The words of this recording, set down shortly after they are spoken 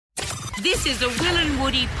This is a Will and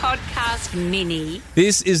Woody podcast mini.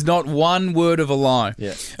 This is not one word of a lie.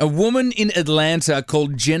 Yeah. A woman in Atlanta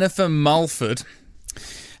called Jennifer Mulford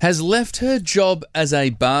has left her job as a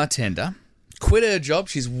bartender, quit her job.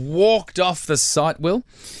 She's walked off the site, Will.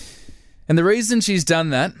 And the reason she's done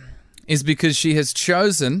that is because she has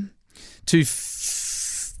chosen to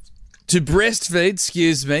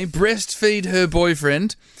breastfeed her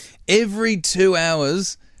boyfriend every 2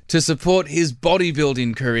 hours to support his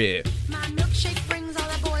bodybuilding career.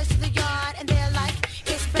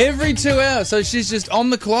 Every 2 hours. So she's just on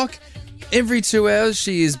the clock. Every 2 hours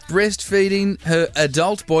she is breastfeeding her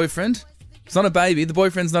adult boyfriend. It's not a baby. The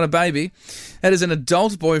boyfriend's not a baby. That is an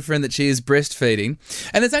adult boyfriend that she is breastfeeding.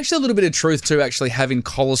 And there's actually a little bit of truth to actually having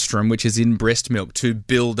colostrum, which is in breast milk, to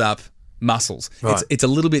build up muscles. Right. It's a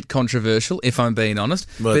little bit controversial, if I'm being honest.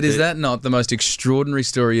 But is that not the most extraordinary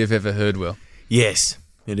story you've ever heard, Will? Yes,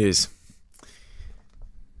 it is.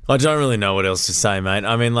 I don't really know what else to say, mate.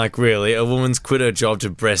 I mean, like, really, a woman's quit her job to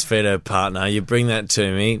breastfeed her partner. You bring that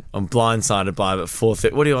to me. I'm blindsided by it at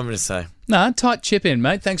 4:30. What do you want me to say? No, tight chip in,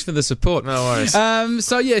 mate. Thanks for the support. No worries.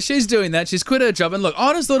 So, yeah, she's doing that. She's quit her job. And look,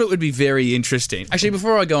 I just thought it would be very interesting. Actually,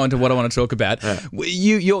 before I go into what I want to talk about,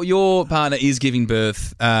 your partner is giving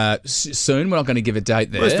birth soon. We're not going to give a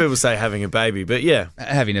date there. Most people say having a baby, but yeah.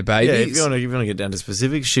 Having a baby. Yeah, if you want to get down to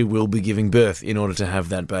specifics, she will be giving birth in order to have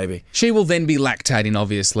that baby. She will then be lactating,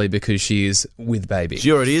 obviously, because she is with baby.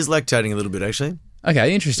 She already is lactating a little bit, actually.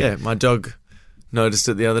 Okay, interesting. Yeah, my dog noticed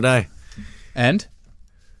it the other day. And?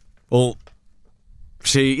 Well,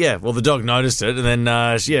 the dog noticed it, and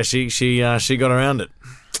then she got around it.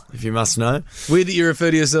 If you must know. Weird that you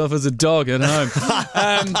refer to yourself as a dog at home.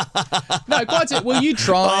 No, quite so. Will you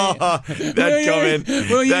try?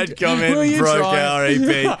 That comment broke our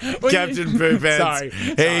EP. Captain Poo Pants.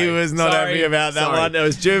 He was not happy about that one. It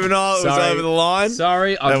was juvenile. It was over the line.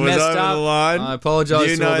 Sorry, I've messed up. That was over the line. I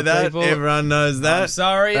apologise to all the that. people. Everyone knows that. I'm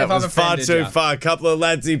sorry that if I've was far offended too you. far. A couple of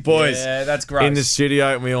ladsy boys. Yeah, that's gross. In the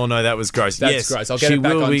studio, and we all know that was gross. That's gross. I'll get it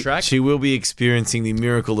back on track. She will be experiencing the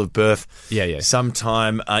miracle of birth.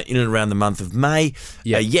 Sometime in and around the month of May.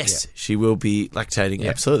 Yes, she will be lactating.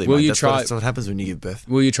 Absolutely. Will mate. you try? That's what happens when you give birth.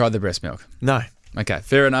 Will you try the breast milk? No. Okay,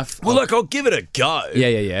 fair enough. Well, look, I'll give it a go.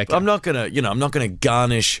 Yeah. Okay. I'm not gonna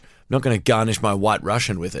garnish my White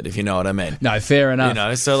Russian with it, if you know what I mean. No, fair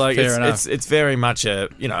enough. So like, it's very much a,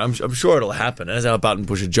 I'm sure it'll happen. As our button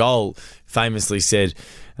pusher Joel famously said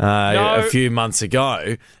a few months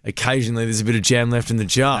ago, occasionally there's a bit of jam left in the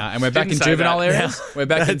jar. And we're back in juvenile areas. We're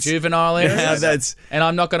back in juvenile areas. And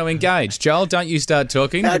I'm not going to engage. Joel, don't you start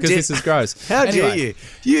talking because this is gross. How dare you?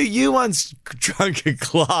 You once drank a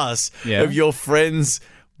glass of your friend's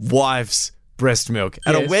wife's breast milk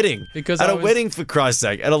at a wedding. At a wedding, for Christ's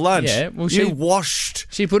sake, at a lunch. Yeah, well, you washed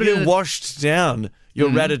down your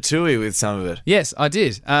ratatouille with some of it. Yes, I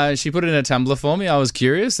did. She put it in a tumbler for me. I was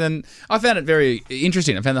curious, and I found it very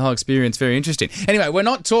interesting. I found the whole experience very interesting. Anyway, we're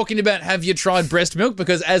not talking about have you tried breast milk,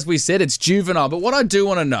 because as we said, it's juvenile. But what I do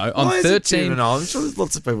want to know, on 13... Why is it juvenile? I'm sure there's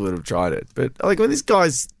lots of people that have tried it. But like, when this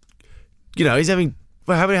guy's, he's having...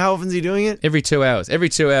 How often is he doing it? Every 2 hours. Every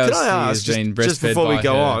 2 hours. Can I ask, been breastfed just before we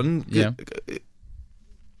go her. on,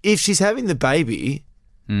 if she's having the baby,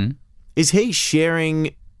 is he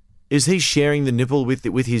sharing the nipple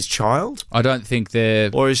with his child? I don't think they're...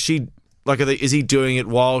 Or is she... is he doing it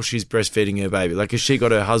while she's breastfeeding her baby? Like, has she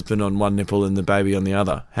got her husband on one nipple and the baby on the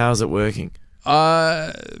other? How's it working?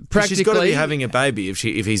 Practically, she's got to be having a baby if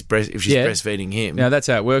she's breastfeeding him. Yeah, that's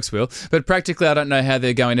how it works, Will. But practically, I don't know how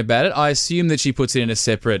they're going about it. I assume that she puts it in a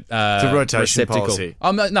separate it's a rotation receptacle. Policy.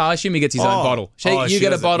 No, I assume he gets his own bottle. You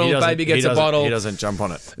get a bottle, baby gets a bottle. He doesn't jump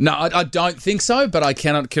on it. No, I don't think so, but I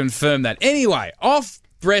cannot confirm that. Anyway, off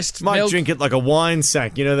breast milk. Might drink it like a wine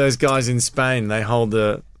sack. You know those guys in Spain? They hold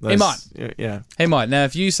He might. Yeah. He might. Now,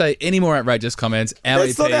 if you say any more outrageous comments, our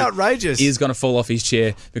That's not outrageous. is going to fall off his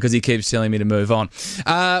chair because he keeps telling me to move on.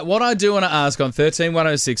 What I do want to ask on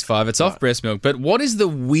 131065, it's off breast milk, but what is the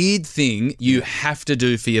weird thing you have to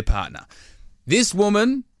do for your partner? This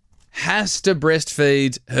woman has to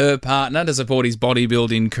breastfeed her partner to support his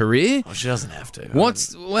bodybuilding career. Oh, she doesn't have to.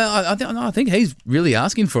 I think he's really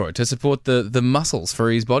asking for it to support the muscles for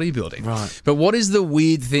his bodybuilding. Right. But what is the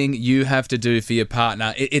weird thing you have to do for your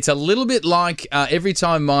partner? It's a little bit like every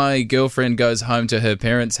time my girlfriend goes home to her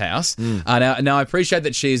parents' house. Now, I appreciate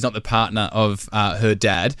that she's not the partner of her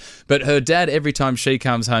dad, but her dad, every time she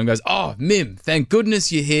comes home, goes, "Oh, Mim, thank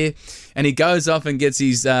goodness you're here." And he goes off and gets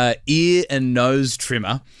his ear and nose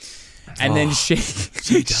trimmer. And then she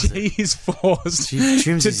is forced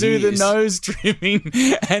to do the nose trimming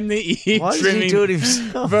and the ear trimming. Why does he do it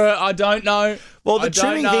himself? I don't know. Well, the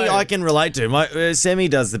trimming thing I can relate to. Sammy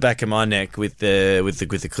does the back of my neck with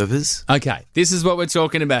the clippers. Okay, this is what we're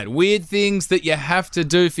talking about. Weird things that you have to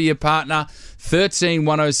do for your partner.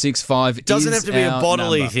 131065 It doesn't have to be a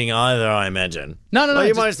bodily number. thing either, I imagine. No.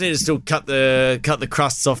 You might just need to still cut the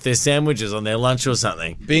crusts off their sandwiches on their lunch or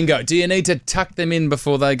something. Bingo. Do you need to tuck them in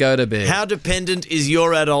before they go to bed? How dependent is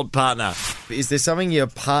your adult partner? Is there something your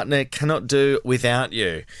partner cannot do without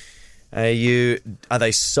you? Are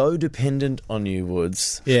they so dependent on you,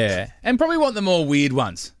 Woods? Yeah, and probably want the more weird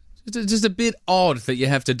ones. Just a bit odd that you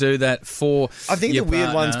have to do that for. I think your the weird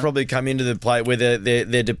partner. ones probably come into the play where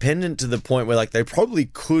they're dependent to the point where like they probably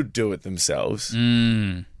could do it themselves,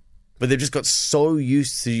 but they've just got so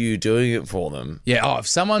used to you doing it for them. Yeah. Oh, if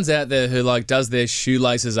someone's out there who like does their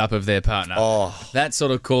shoelaces up of their partner, that sort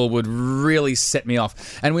of call would really set me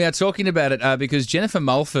off. And we are talking about it because Jennifer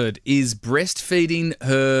Mulford is breastfeeding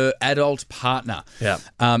her adult partner. Yeah.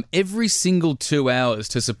 Every single 2 hours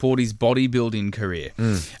to support his bodybuilding career.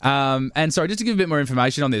 And sorry, just to give a bit more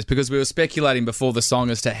information on this, because we were speculating before the song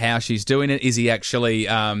as to how she's doing it. Is he actually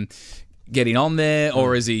getting on there,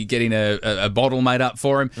 or is he getting a bottle made up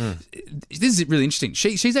for him? This is really interesting.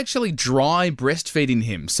 She's actually dry breastfeeding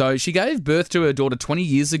him. So she gave birth to her daughter 20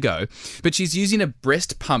 years ago, but she's using a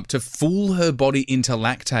breast pump to fool her body into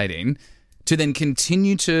lactating to then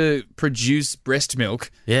continue to produce breast milk.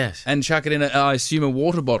 Yes. And chuck it in, I assume, a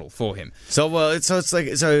water bottle for him. It's called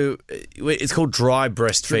dry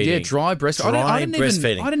breastfeeding. Yeah, dry breastfeeding. I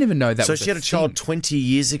didn't even know that. So was she had a child 20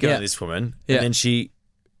 years ago. This woman, Yeah. and then she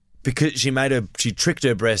tricked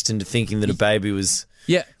her breast into thinking that a baby was.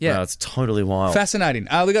 Yeah. Wow, it's totally wild. Fascinating.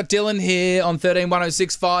 We got Dylan here on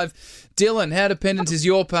 131065. Dylan, how dependent is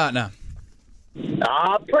your partner?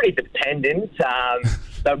 Pretty dependent.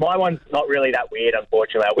 So my one's not really that weird,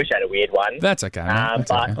 unfortunately. I wish I had a weird one. That's okay, mate.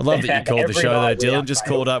 But I love that you called the show, though, Dylan. Just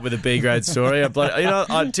called up with a B-grade story.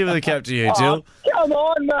 I'd tip of the cap to you, Dylan. Come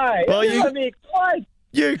on, mate. Well, me excited.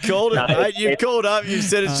 You called it, mate. You called up. You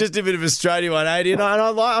said it's just a bit of Australia 180. And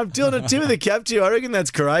I'm doing a tip of the cap to you. I reckon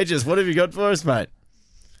that's courageous. What have you got for us, mate?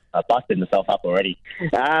 I busted myself up already.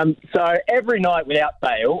 So every night without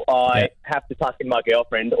fail, I have to tuck in my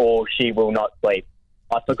girlfriend or she will not sleep.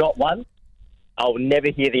 I forgot once. I'll never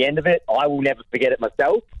hear the end of it. I will never forget it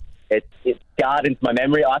myself. It's scarred into my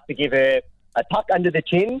memory. I have to give her a tuck under the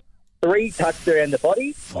chin, 3 tucks around the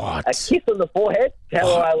body, a kiss on the forehead,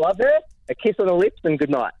 tell her I love her, a kiss on the lips, and good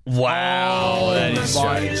night. Wow, that is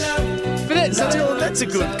strange. But Dylan, that's a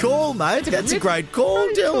good call, mate. That's a great call,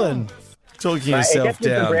 Dylan. Talking yourself it gets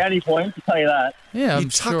down. Some brownie points, to tell you that. Yeah, I'm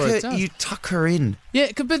sure it does. You tuck her in. Yeah,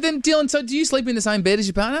 but then, Dylan, so do you sleep in the same bed as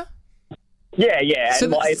your partner? Yeah. So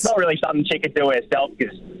and it's not really something she could do herself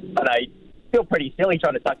because, I know, you feel pretty silly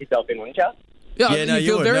trying to tuck yourself in, wouldn't you? Yeah, no, you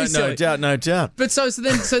feel would. very silly. No doubt. But so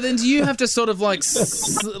then do you have to sort of like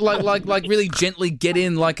really gently get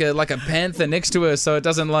in like a panther next to her so it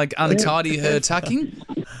doesn't like untidy her tucking?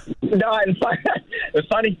 No, the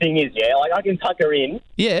funny thing is, I can tuck her in,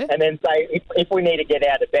 and then say if we need to get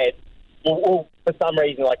out of bed, we'll for some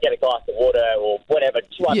reason get a glass of water or whatever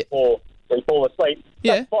before we fall asleep.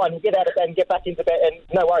 That's fine. We'll get out of bed and get back into bed, and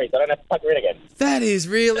no worries, I don't have to tuck her in again. That is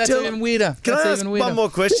real. That's even weirder. Can I ask one more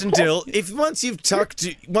question, Dill? If once you've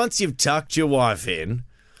tucked your wife in,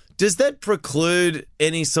 does that preclude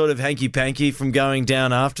any sort of hanky panky from going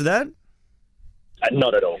down after that?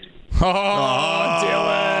 Not at all. Oh,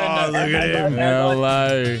 Dylan. Look at him.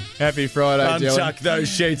 Hello. Happy Friday, Dylan. Untuck those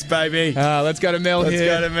sheets, baby. Let's go to Mel here.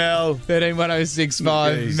 Let's go to Mel.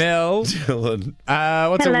 131065. Mel. Dylan.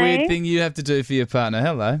 What's Hello. a weird thing you have to do for your partner?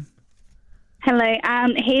 Hello. Hello.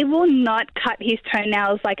 He will not cut his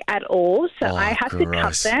toenails at all, so I have to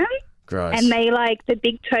cut them. Gross. And they the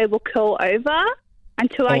big toe will curl over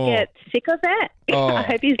until I get sick of it. I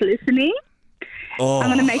hope he's listening. I'm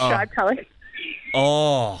going to make sure I tell him.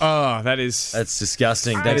 That's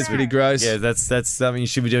disgusting. That is pretty gross. Yeah, that's something you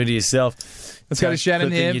should be doing to yourself. Let's go to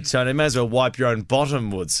Shannon here. You may as well wipe your own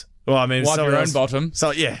bottom, Woods. Well, I mean, wipe your own bottom.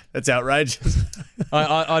 So that's outrageous.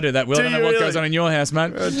 I do that. Will, I don't know what goes on in your house,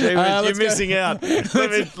 mate. You're missing out.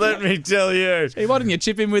 Let me tell you. Hey, why didn't you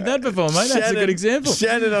chip in with that before, mate? That's a good example.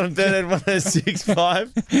 Shannon on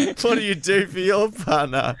 131065. What do you do for your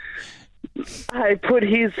partner? I put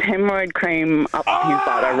his hemorrhoid cream up his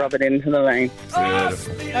butt. I rub it into the vein.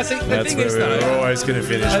 Beautiful. That's we're always going to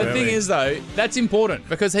finish. The thing is, though, that's important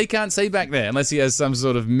because he can't see back there unless he has some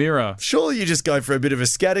sort of mirror. Surely you just go for a bit of a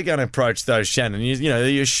scattergun approach, though, Shannon.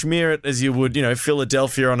 You smear it as you would,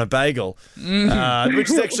 Philadelphia on a bagel, which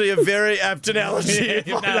is actually a very apt analogy.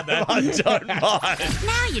 I don't mind.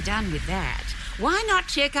 Now you're done with that, why not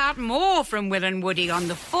check out more from Will and Woody on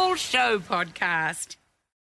the Full Show podcast?